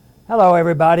Hello,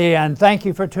 everybody, and thank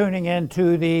you for tuning in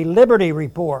to the Liberty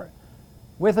Report.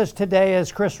 With us today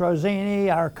is Chris Rossini,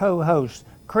 our co-host.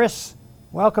 Chris,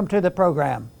 welcome to the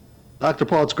program. Dr.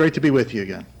 Paul, it's great to be with you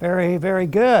again. Very, very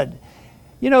good.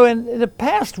 You know, in the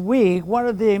past week, one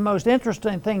of the most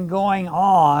interesting things going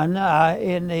on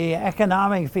in the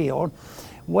economic field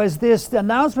was this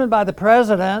announcement by the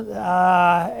president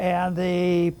and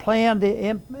the planned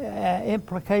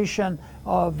implication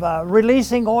of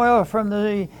releasing oil from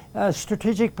the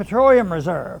Strategic Petroleum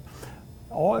Reserve.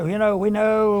 You know, we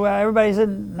know everybody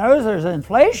knows there's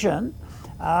inflation,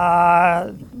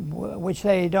 which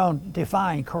they don't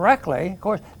define correctly. Of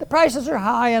course, the prices are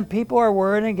high and people are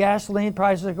worried and gasoline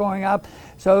prices are going up,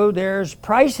 so there's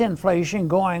price inflation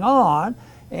going on.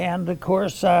 And of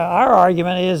course, our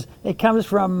argument is it comes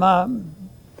from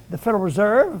the Federal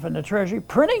Reserve and the Treasury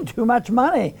printing too much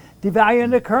money, devaluing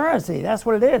the currency. That's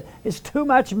what it is. It's too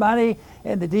much money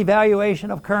and the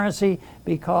devaluation of currency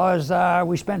because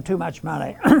we spend too much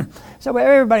money. So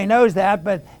everybody knows that,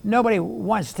 but nobody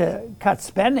wants to cut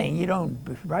spending. You don't,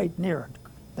 right near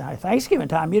Thanksgiving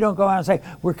time, you don't go out and say,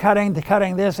 we're cutting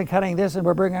this and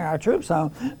we're bringing our troops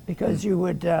home, because you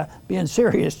would be in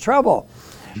serious trouble.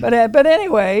 But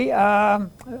anyway,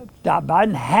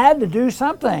 Biden had to do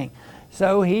something.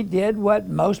 So he did what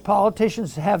most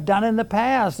politicians have done in the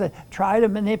past, try to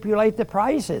manipulate the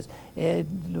prices. The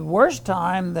worst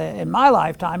time in my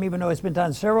lifetime, even though it's been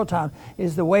done several times,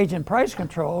 is the wage and price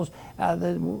controls.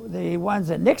 The ones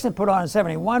that Nixon put on in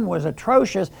 '71 was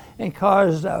atrocious and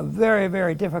caused a very,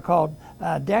 very difficult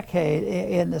decade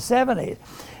in the '70s.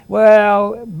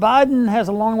 Well, Biden has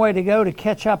a long way to go to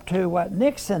catch up to what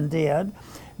Nixon did,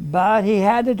 but he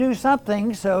had to do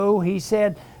something, so he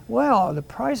said, well, the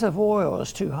price of oil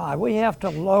is too high. We have to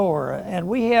lower it. And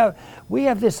we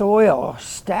have this oil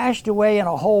stashed away in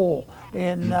a hole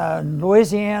in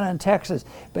Louisiana and Texas.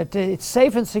 But it's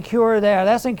safe and secure there.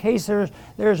 That's in case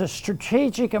there's a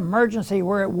strategic emergency.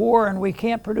 We're at war and we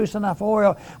can't produce enough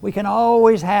oil. We can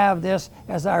always have this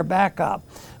as our backup.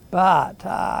 But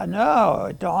no,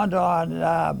 it dawned on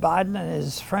Biden and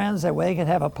his friends that they could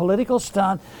have a political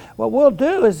stunt. What we'll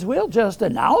do is we'll just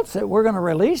announce that we're going to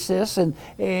release this and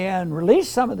release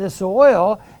some of this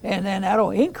oil, and then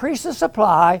that'll increase the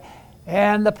supply,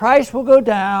 and the price will go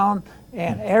down,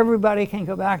 and everybody can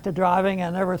go back to driving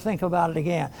and never think about it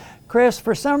again. Chris,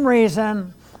 for some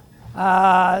reason,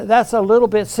 that's a little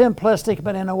bit simplistic,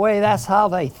 but in a way that's how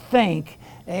they think.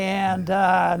 And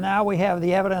now we have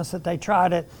the evidence that they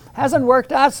tried it. Hasn't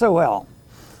worked out so well.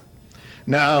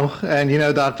 No, and you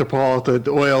know, Dr. Paul, the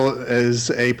oil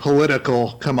is a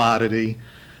political commodity,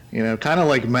 you know, kind of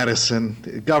like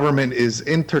medicine. Government is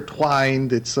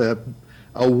intertwined. It's a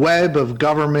web of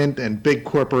government and big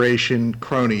corporation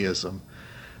cronyism.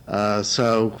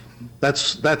 So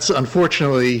that's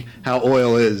unfortunately how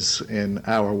oil is in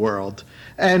our world.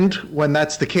 And when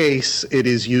that's the case, it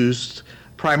is used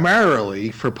primarily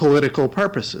for political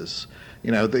purposes.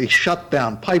 You know, they shut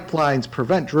down pipelines,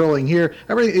 prevent drilling here.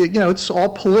 Everything, you know, it's all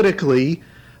politically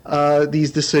these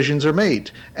decisions are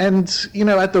made. And, you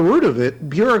know, at the root of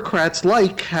it, bureaucrats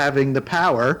like having the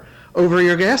power over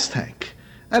your gas tank.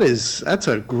 That's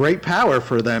a great power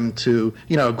for them to,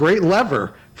 you know, a great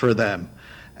lever for them.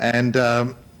 And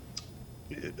as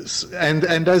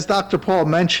Dr. Paul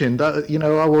mentioned, you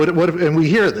know, what if, and we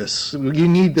hear this, you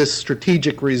need this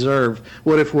strategic reserve,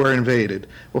 what if we're invaded?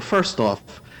 Well, first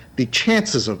off, the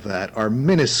chances of that are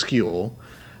minuscule.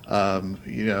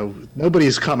 You know,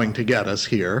 nobody's coming to get us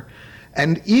here.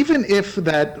 And even if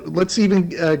that, let's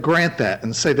even grant that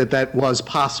and say that was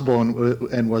possible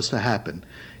and was to happen,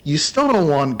 you still don't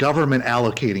want government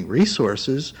allocating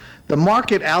resources. The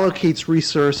market allocates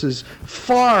resources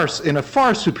in a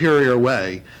far superior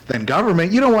way than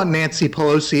government. You don't want Nancy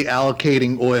Pelosi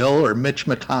allocating oil or Mitch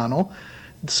McConnell.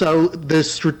 So the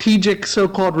strategic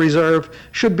so-called reserve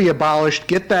should be abolished.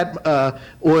 Get that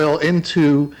oil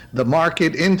into the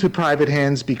market, into private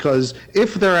hands, because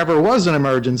if there ever was an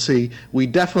emergency, we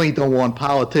definitely don't want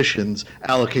politicians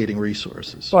allocating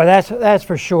resources. Boy, that's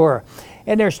for sure.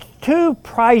 And there's two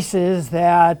prices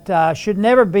that should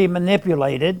never be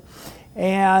manipulated,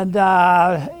 and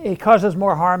it causes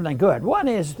more harm than good. One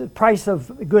is the price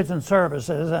of goods and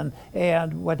services,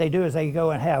 and what they do is they go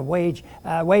and have wage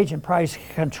and price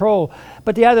control.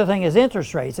 But the other thing is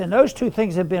interest rates, and those two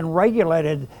things have been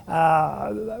regulated,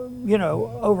 you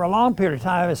know, over a long period of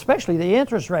time, especially the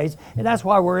interest rates, and that's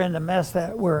why we're in the mess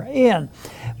that we're in.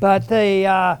 But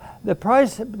the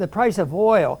price of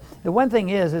oil, the one thing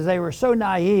is they were so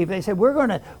naive. They said we're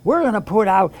going to put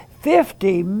out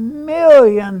 50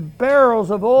 million barrels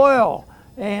of oil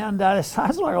And it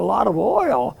sounds like a lot of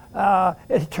oil.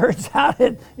 It turns out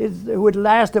it would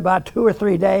last about 2 or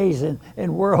 3 days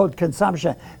in world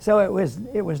consumption. So it was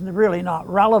really not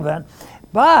relevant.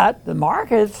 But the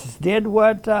markets did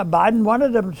what Biden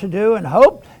wanted them to do and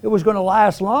hoped it was going to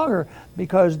last longer,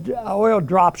 because oil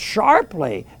dropped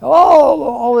sharply.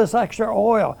 All this extra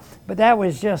oil. But that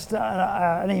was just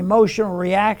an emotional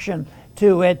reaction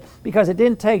to it, because it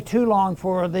didn't take too long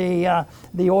for the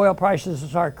oil prices to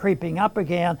start creeping up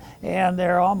again, and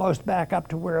they're almost back up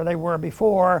to where they were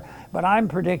before. But I'm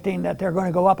predicting that they're going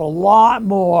to go up a lot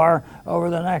more over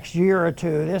the next year or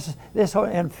two. This whole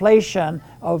inflation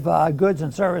of goods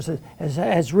and services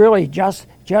has really just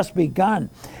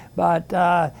begun. But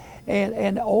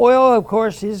and oil, of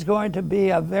course, is going to be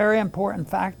a very important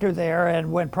factor there.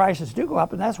 And when prices do go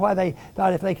up, and that's why they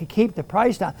thought if they could keep the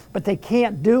price down, but they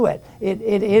can't do it. It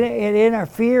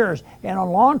interferes, and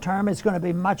on long term, it's going to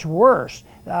be much worse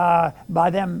by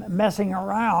them messing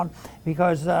around,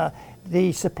 because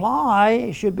the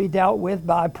supply should be dealt with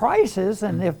by prices,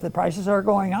 and if the prices are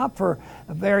going up for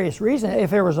various reasons, if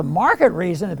there was a market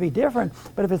reason, it'd be different.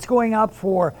 But if it's going up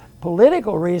for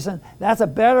political reason, that's a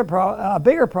bigger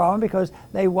problem, because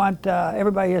they want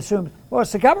everybody assumes, well,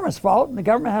 it's the government's fault, and the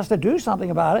government has to do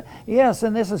something about it. Yes,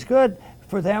 and this is good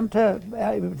for them to.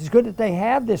 It's good that they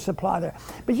have this supply there,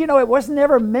 but it was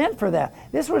never meant for that.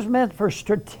 This was meant for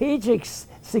strategic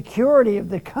security of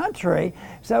the country.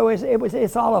 So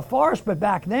it's all a farce. But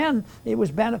back then, it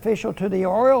was beneficial to the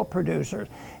oil producers,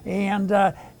 and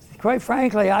quite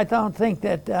frankly, I don't think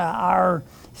that our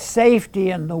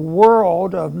safety in the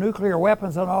world of nuclear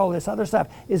weapons and all this other stuff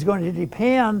is going to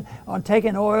depend on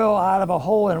taking oil out of a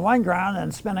hole in one ground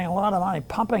and spending a lot of money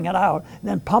pumping it out, and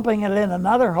then pumping it in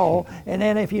another hole, and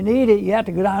then if you need it, you have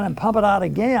to go down and pump it out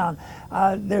again.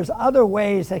 There's other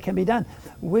ways that can be done.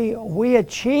 We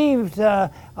achieved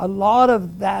a lot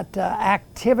of that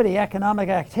economic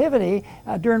activity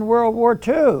during World War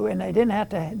II, and they didn't have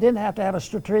to have a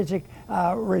strategic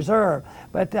reserve.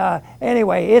 But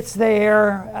anyway, it's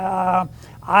there.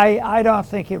 I don't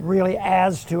think it really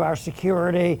adds to our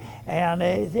security, and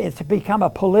it's become a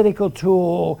political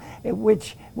tool,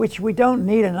 which we don't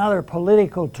need another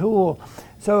political tool.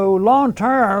 So long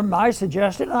term, I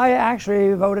suggested, and I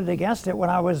actually voted against it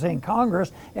when I was in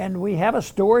Congress, and we have a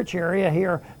storage area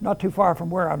here not too far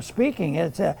from where I'm speaking.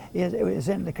 It is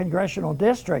in the congressional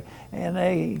district, and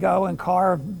they go and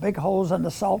carve big holes in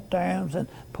the salt domes and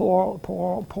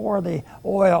pour the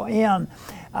oil in.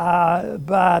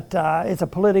 But it's a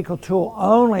political tool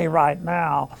only right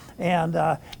now, and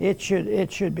it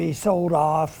should be sold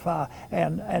off,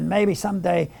 and maybe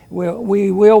someday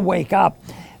we will wake up.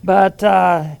 But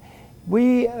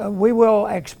we will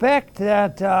expect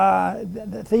that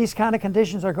these kind of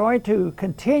conditions are going to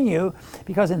continue,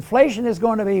 because inflation is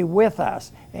going to be with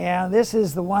us, and this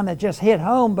is the one that just hit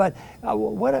home. But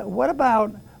what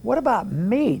about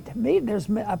meat? There's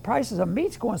prices of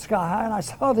meat's going sky high, and I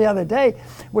saw the other day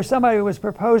where somebody was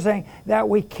proposing that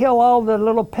we kill all the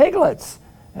little piglets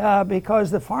because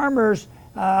the farmers.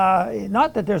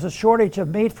 Not that there's a shortage of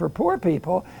meat for poor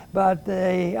people, but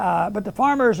the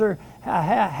farmers are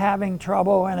having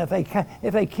trouble, and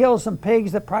if they kill some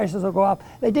pigs, the prices will go up.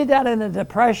 They did that in the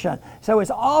Depression, so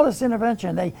it's all this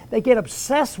intervention. They get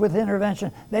obsessed with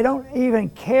intervention. They don't even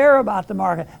care about the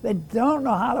market. They don't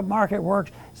know how the market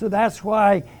works. So that's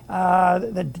why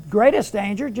the greatest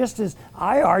danger, just as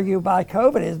I argue by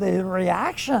COVID, is the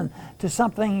reaction to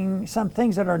some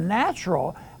things that are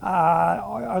natural.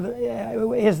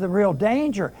 Is the real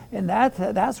danger, and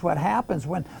that's what happens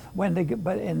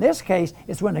but in this case,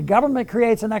 it's when the government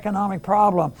creates an economic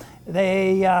problem,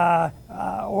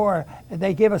 or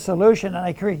they give a solution and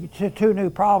they create two new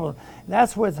problems.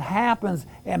 That's what happens,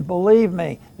 and believe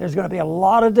me, there's going to be a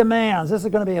lot of demands. This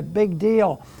is going to be a big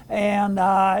deal, and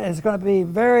it's going to be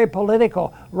very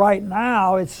political. Right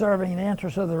now, it's serving the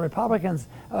interests of the Republicans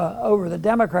over the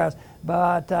Democrats,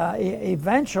 but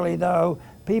eventually, though,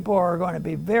 people are going to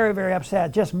be very, very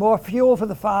upset. Just more fuel for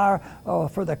the fire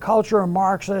for the culture of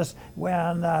Marxists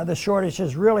when the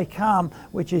shortages really come,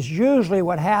 which is usually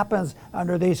what happens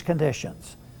under these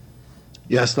conditions.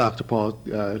 Yes, Dr. Paul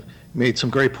made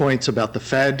some great points about the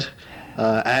Fed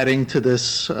adding to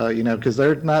this, because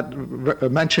they're not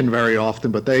mentioned very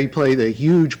often, but they played a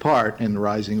huge part in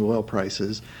rising oil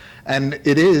prices. And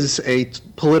it is a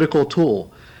political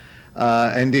tool.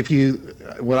 And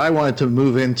what I wanted to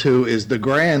move into is the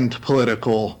grand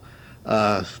political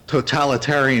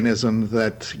totalitarianism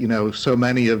that, so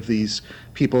many of these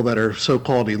people that are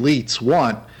so-called elites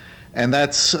want. And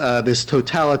that's this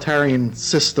totalitarian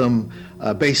system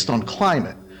based on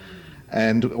climate.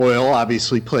 And oil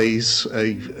obviously plays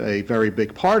a very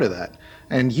big part of that.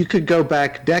 And you could go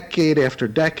back decade after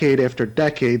decade after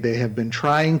decade. They have been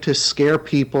trying to scare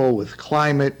people with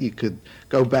climate. You could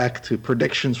go back to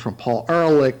predictions from Paul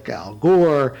Ehrlich, Al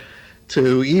Gore,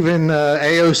 to even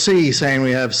AOC saying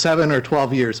we have 7 or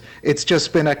 12 years. It's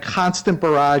just been a constant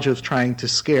barrage of trying to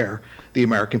scare the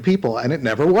American people, and it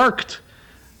never worked.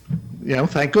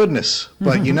 Thank goodness.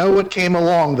 But you know what came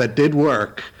along that did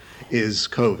work is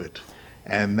COVID.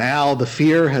 And now the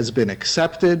fear has been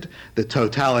accepted. The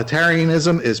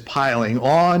totalitarianism is piling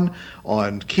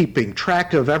on keeping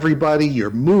track of everybody, your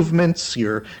movements.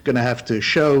 You're going to have to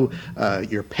show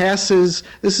your passes.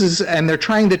 And they're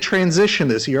trying to transition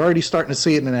this. You're already starting to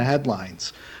see it in the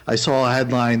headlines. I saw a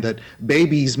headline that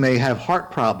babies may have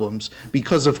heart problems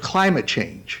because of climate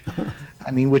change.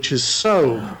 Which is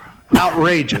so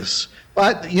outrageous.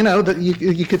 But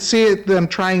you could see it, them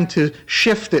trying to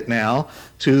shift it now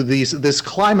to this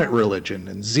climate religion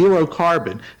and zero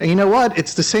carbon. And you know what?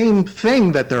 It's the same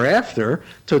thing that they're after,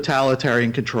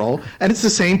 totalitarian control, and it's the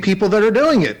same people that are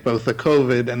doing it, both the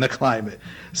COVID and the climate.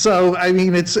 So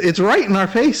it's right in our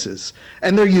faces,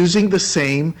 and they're using the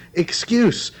same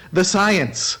excuse, the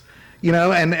science.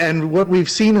 And what we've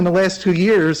seen in the last 2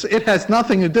 years, it has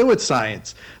nothing to do with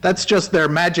science. That's just their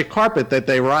magic carpet that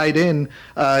they ride in,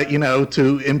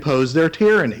 to impose their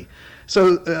tyranny.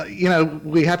 So,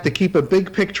 we have to keep a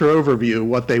big picture overview,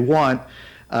 what they want,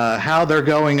 how they're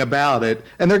going about it.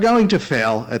 And they're going to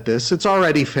fail at this. It's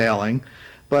already failing.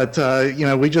 But,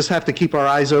 we just have to keep our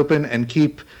eyes open and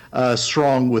keep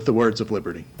strong with the words of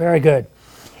liberty. Very good.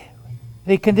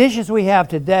 The conditions we have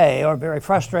today are very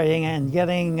frustrating and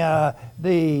getting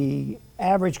the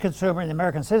average consumer and the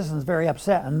American citizens very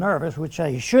upset and nervous, which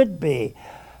they should be.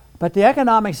 But the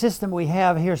economic system we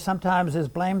have here sometimes is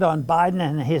blamed on Biden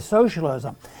and his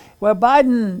socialism. Well,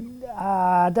 Biden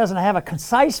doesn't have a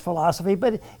concise philosophy,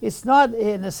 but it's not,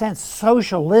 in a sense,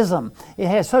 socialism. It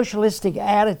has socialistic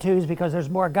attitudes because there's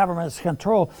more government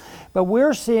control. But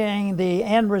we're seeing the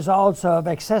end results of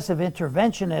excessive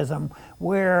interventionism,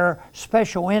 where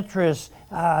special interests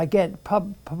get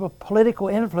political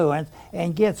influence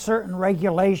and get certain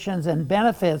regulations and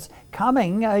benefits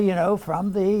coming,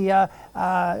 from the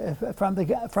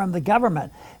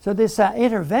government. So this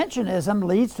interventionism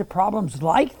leads to problems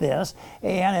like this,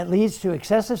 and it leads to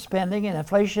excessive spending and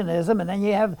inflationism, and then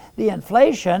you have the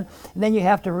inflation, and then you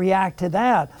have to react to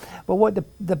that. But what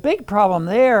the big problem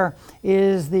there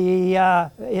is the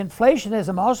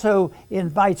inflationism also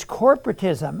invites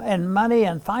corporatism and money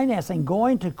and financing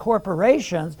going to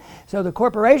corporations. So the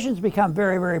corporations become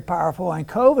very, very powerful, and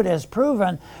COVID has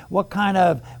proven what kind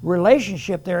of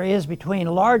relationship there is between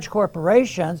large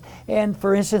corporations and,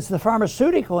 for instance, the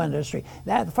pharmaceutical industry.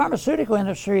 The pharmaceutical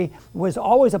industry was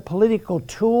always a political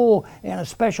tool and a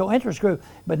special interest group,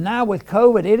 but now with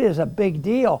COVID, it is a big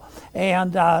deal.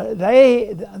 And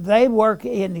they work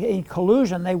in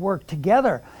collusion, they work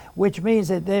together, which means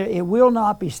that it will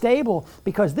not be stable,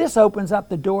 because this opens up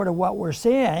the door to what we're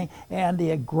seeing. And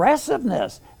the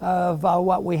aggressiveness of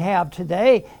what we have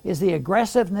today is the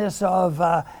aggressiveness of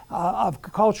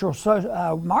cultural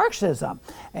Marxism.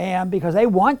 And because they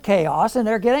want chaos, and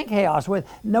they're getting chaos with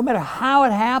no matter how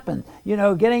it happened,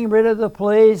 getting rid of the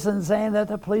police and saying that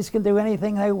the police can do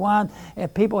anything they want,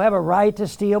 and people have a right to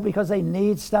steal because they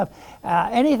need stuff.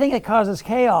 Anything that causes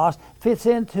chaos fits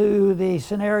into the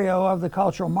scenario of the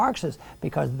cultural Marxists,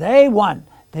 because they want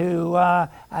to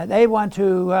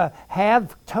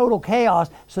have total chaos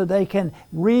so they can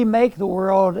remake the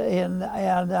world in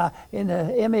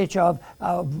the image of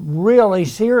really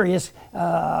serious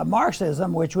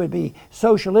Marxism, which would be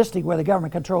socialistic, where the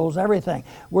government controls everything.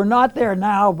 We're not there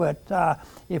now, but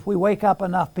if we wake up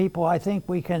enough people, I think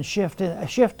we can shift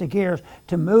the gears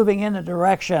to moving in the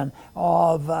direction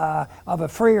of a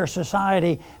freer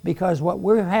society, because what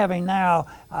we're having now,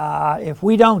 if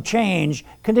we don't change,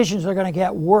 conditions are going to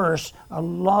get worse a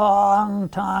long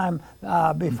time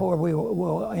before we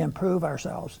will improve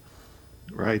ourselves.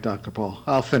 Right, Dr. Paul.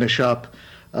 I'll finish up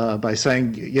by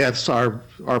saying, yes, our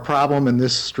problem, and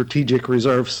this strategic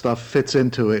reserve stuff fits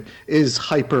into it, is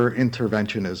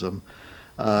hyper-interventionism.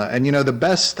 And the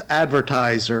best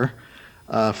advertiser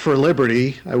for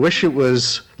liberty, I wish it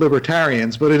was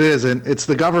libertarians, but it isn't. It's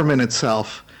the government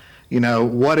itself,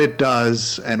 what it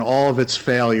does and all of its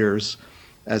failures,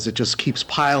 as it just keeps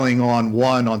piling on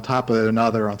one on top of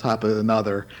another on top of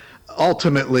another.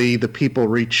 Ultimately, the people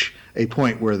reach a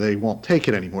point where they won't take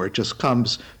it anymore. It just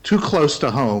comes too close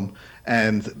to home,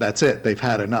 and that's it. They've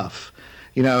had enough.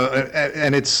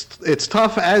 And it's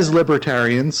tough as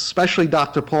libertarians, especially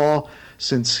Dr. Paul,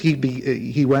 since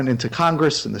he went into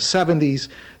Congress in the 70s,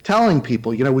 telling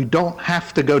people, we don't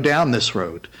have to go down this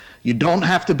road. You don't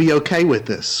have to be okay with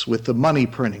this, with the money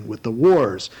printing, with the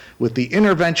wars, with the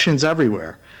interventions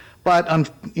everywhere. But,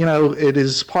 it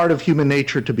is part of human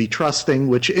nature to be trusting,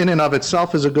 which in and of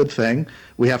itself is a good thing.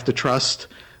 We have to trust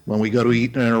when we go to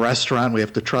eat in a restaurant. We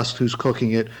have to trust who's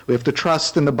cooking it. We have to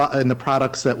trust in the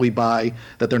products that we buy,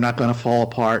 that they're not going to fall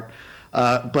apart.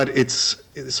 But it's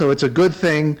a good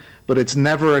thing, but it's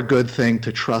never a good thing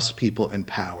to trust people in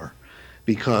power,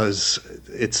 because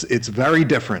it's very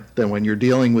different than when you're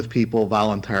dealing with people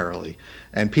voluntarily.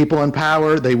 And people in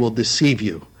power, they will deceive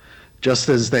you, just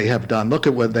as they have done. Look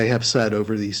at what they have said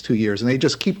over these 2 years, and they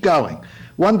just keep going.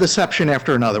 One deception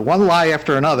after another, one lie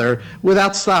after another,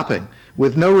 without stopping,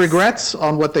 with no regrets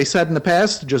on what they said in the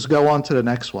past, just go on to the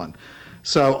next one.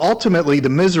 So ultimately, the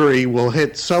misery will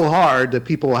hit so hard that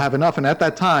people will have enough, and at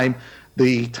that time,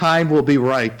 the time will be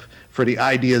ripe for the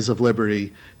ideas of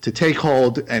liberty to take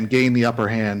hold and gain the upper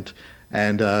hand.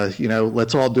 And,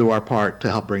 let's all do our part to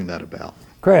help bring that about.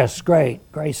 Chris, great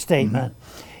statement.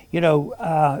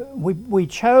 Mm-hmm. We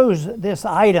chose this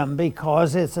item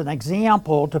because it's an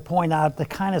example to point out the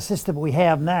kind of system we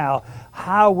have now,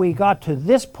 how we got to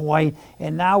this point,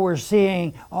 and now we're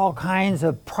seeing all kinds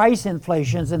of price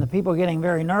inflations and the people getting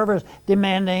very nervous,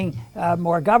 demanding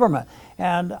more government.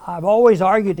 And I've always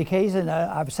argued the case, and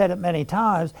I've said it many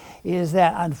times, is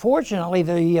that unfortunately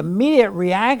the immediate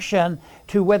reaction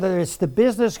to whether it's the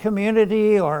business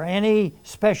community or any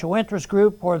special interest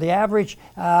group or the average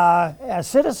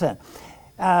citizen,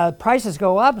 prices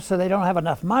go up so they don't have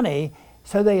enough money,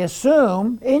 so they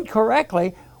assume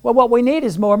incorrectly, well, what we need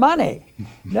is more money.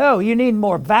 No, you need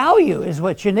more value is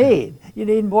what you need. You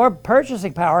need more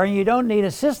purchasing power, and you don't need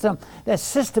a system that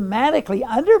systematically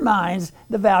undermines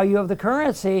the value of the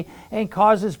currency and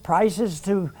causes prices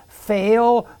to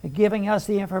fail, giving us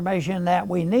the information that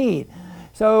we need.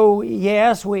 So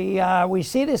yes, we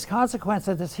see this consequence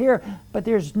of this here, but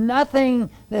there's nothing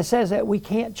that says that we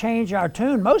can't change our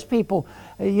tune. Most people,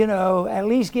 at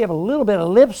least give a little bit of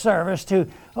lip service to,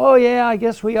 oh yeah, I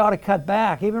guess we ought to cut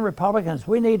back. Even Republicans,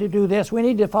 we need to do this. We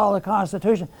need to follow the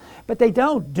Constitution. But they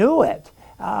don't do it.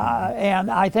 And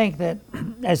I think that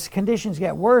as conditions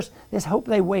get worse, there's hope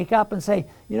they wake up and say,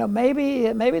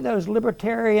 maybe those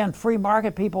libertarian free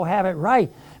market people have it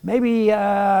right. Maybe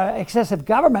excessive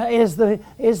government is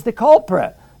the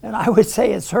culprit. And I would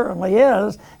say it certainly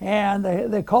is. And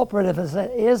the culprit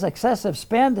is excessive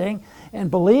spending and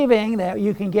believing that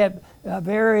you can get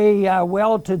very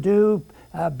well-to-do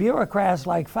bureaucrats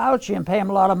like Fauci and pay them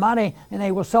a lot of money and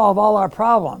they will solve all our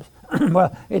problems.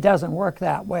 Well, it doesn't work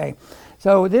that way.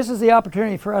 So this is the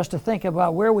opportunity for us to think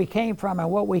about where we came from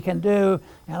and what we can do.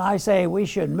 And I say we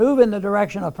should move in the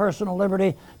direction of personal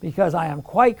liberty, because I am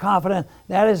quite confident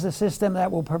that is the system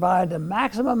that will provide the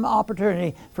maximum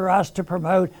opportunity for us to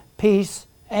promote peace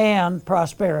and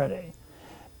prosperity.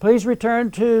 Please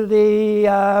return to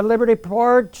the Liberty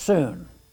Report soon.